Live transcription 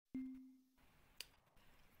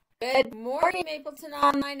Good morning, Mapleton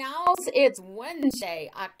Online Owls. It's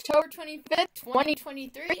Wednesday, October 25th,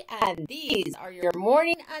 2023, and these are your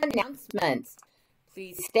morning announcements.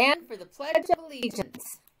 Please stand for the Pledge of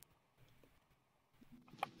Allegiance.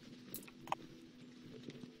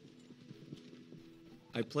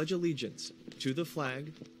 I pledge allegiance to the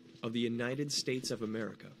flag of the United States of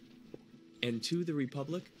America and to the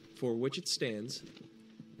republic for which it stands,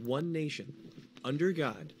 one nation, under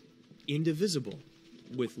God, indivisible,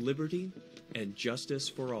 with liberty and justice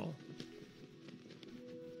for all.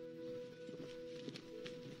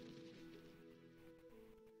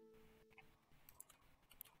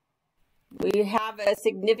 We have a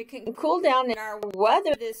significant cool down in our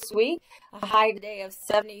weather this week. A high today of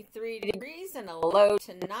 73 degrees and a low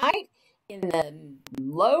tonight in the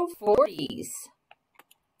low 40s.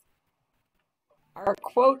 Our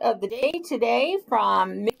quote of the day today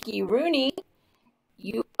from Mickey Rooney: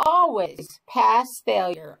 "You always pass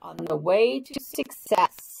failure on the way to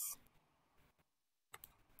success."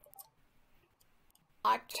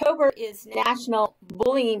 October is National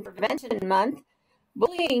Bullying Prevention Month.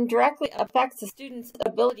 Bullying directly affects a student's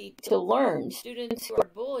ability to learn. Students who are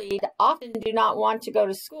bullied often do not want to go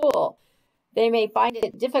to school. They may find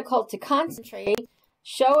it difficult to concentrate,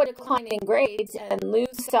 show a decline in grades, and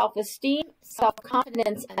lose self-esteem,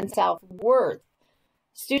 self-confidence, and self-worth.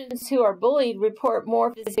 Students who are bullied report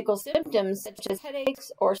more physical symptoms such as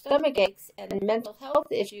headaches or stomach aches and mental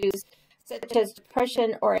health issues such as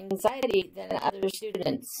depression or anxiety than other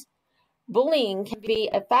students. Bullying can be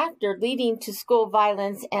a factor leading to school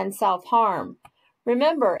violence and self-harm.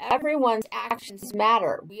 Remember, everyone's actions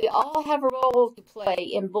matter. We all have a role to play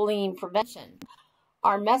in bullying prevention.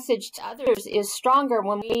 Our message to others is stronger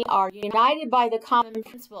when we are united by the common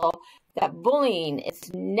principle that bullying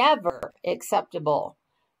is never acceptable.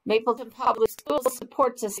 Mapleton Public Schools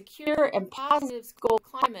supports a secure and positive school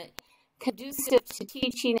climate conducive to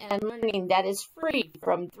teaching and learning that is free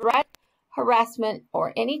from threat, harassment,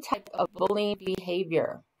 or any type of bullying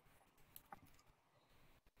behavior.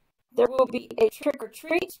 There will be a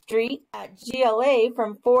trick-or-treat street at GLA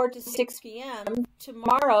from 4 to 6 p.m.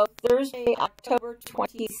 tomorrow, Thursday, October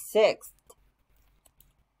 26th.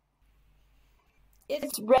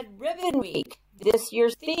 It's Red Ribbon Week. This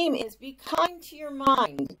year's theme is Be Kind to Your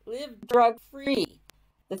Mind, Live Drug-Free.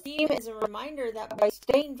 The theme is a reminder that by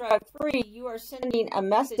staying drug-free, you are sending a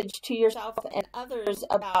message to yourself and others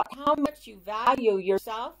about how much you value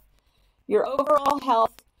yourself, your overall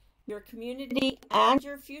health, your community, and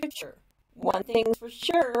your future. One thing's for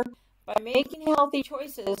sure, by making healthy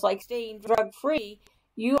choices like staying drug-free,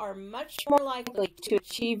 you are much more likely to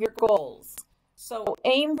achieve your goals. So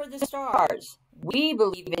aim for the stars. We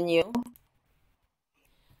believe in you.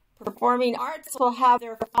 Performing Arts will have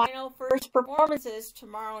their final first performances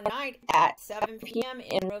tomorrow night at 7 p.m.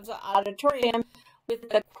 in Rosa Auditorium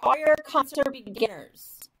with the Choir Concert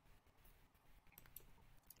Beginners.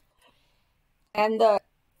 And the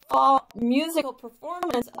fall musical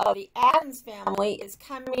performance of the Addams Family is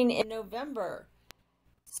coming in November.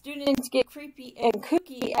 Students get creepy and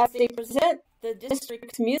kooky as they present the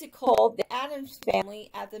district's musical, The Addams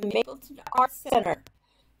Family, at the Mapleton Arts Center.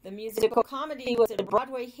 The musical comedy was a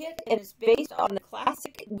Broadway hit and is based on the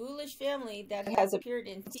classic ghoulish family that has appeared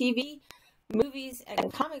in TV, movies,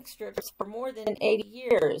 and comic strips for more than 80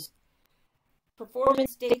 years.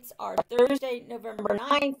 Performance dates are Thursday, November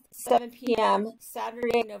 9th, 7 p.m.,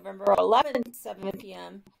 Saturday, November 11th, 7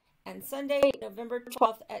 p.m., and Sunday, November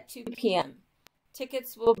 12th at 2 p.m.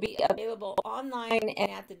 Tickets will be available online and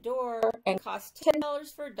at the door and cost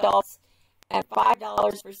 $10 for adults and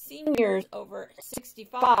 $5 for seniors over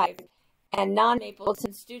 65 and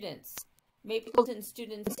non-Mapleton students. Mapleton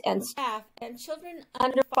students and staff and children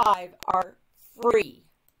under 5 are free.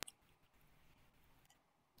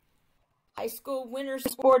 High school winter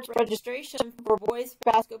sports registration for boys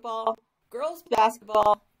basketball, girls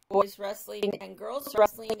basketball, boys wrestling, and girls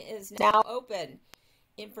wrestling is now open.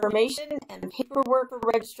 Information and paperwork for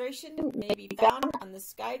registration may be found on the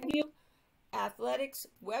Skyview Athletics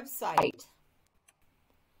website.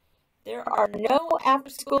 There are no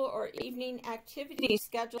after-school or evening activities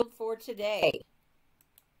scheduled for today.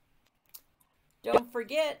 Don't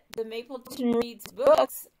forget, the Mapleton Reads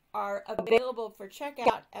books are available for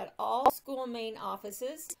checkout at all school main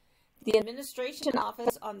offices, the administration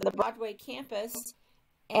office on the Broadway campus,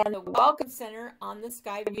 and the Welcome Center on the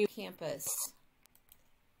Skyview campus.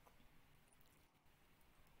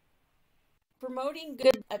 Promoting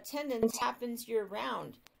good attendance happens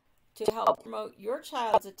year-round. To help promote your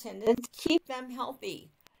child's attendance, keep them healthy.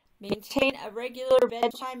 Maintain a regular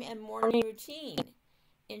bedtime and morning routine.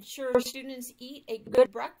 Ensure students eat a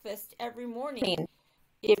good breakfast every morning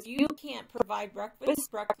If you can't provide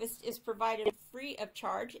breakfast, breakfast is provided free of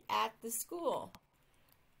charge at the school.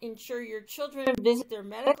 Ensure your children visit their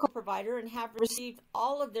medical provider and have received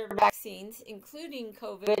all of their vaccines, including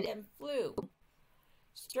COVID and flu.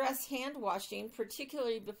 Stress hand washing,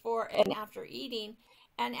 particularly before and after eating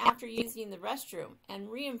and after using the restroom,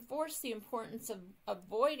 and reinforce the importance of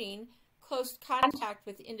avoiding close contact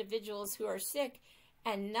with individuals who are sick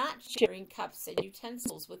and not sharing cups and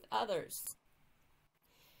utensils with others.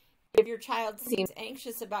 If your child seems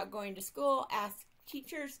anxious about going to school, ask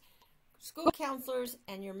teachers, school counselors,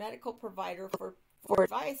 and your medical provider for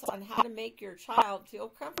advice on how to make your child feel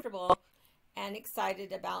comfortable and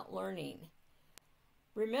excited about learning.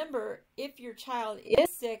 Remember, if your child is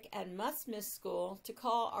sick and must miss school, to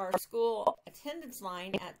call our school attendance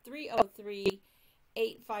line at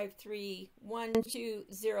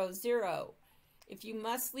 303-853-1200. If you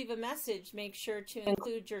must leave a message, make sure to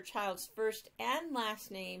include your child's first and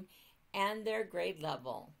last name and their grade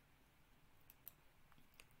level.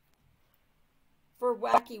 For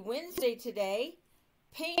Wacky Wednesday today,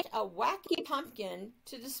 paint a wacky pumpkin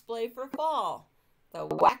to display for fall. The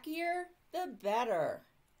wackier, the better.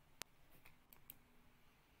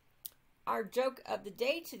 Our joke of the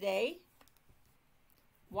day today: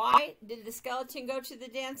 why did the skeleton go to the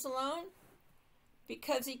dance alone?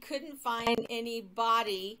 Because he couldn't find any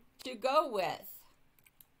body to go with.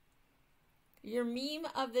 Your meme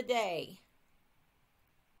of the day: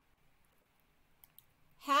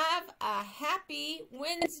 have a happy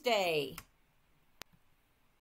Wednesday.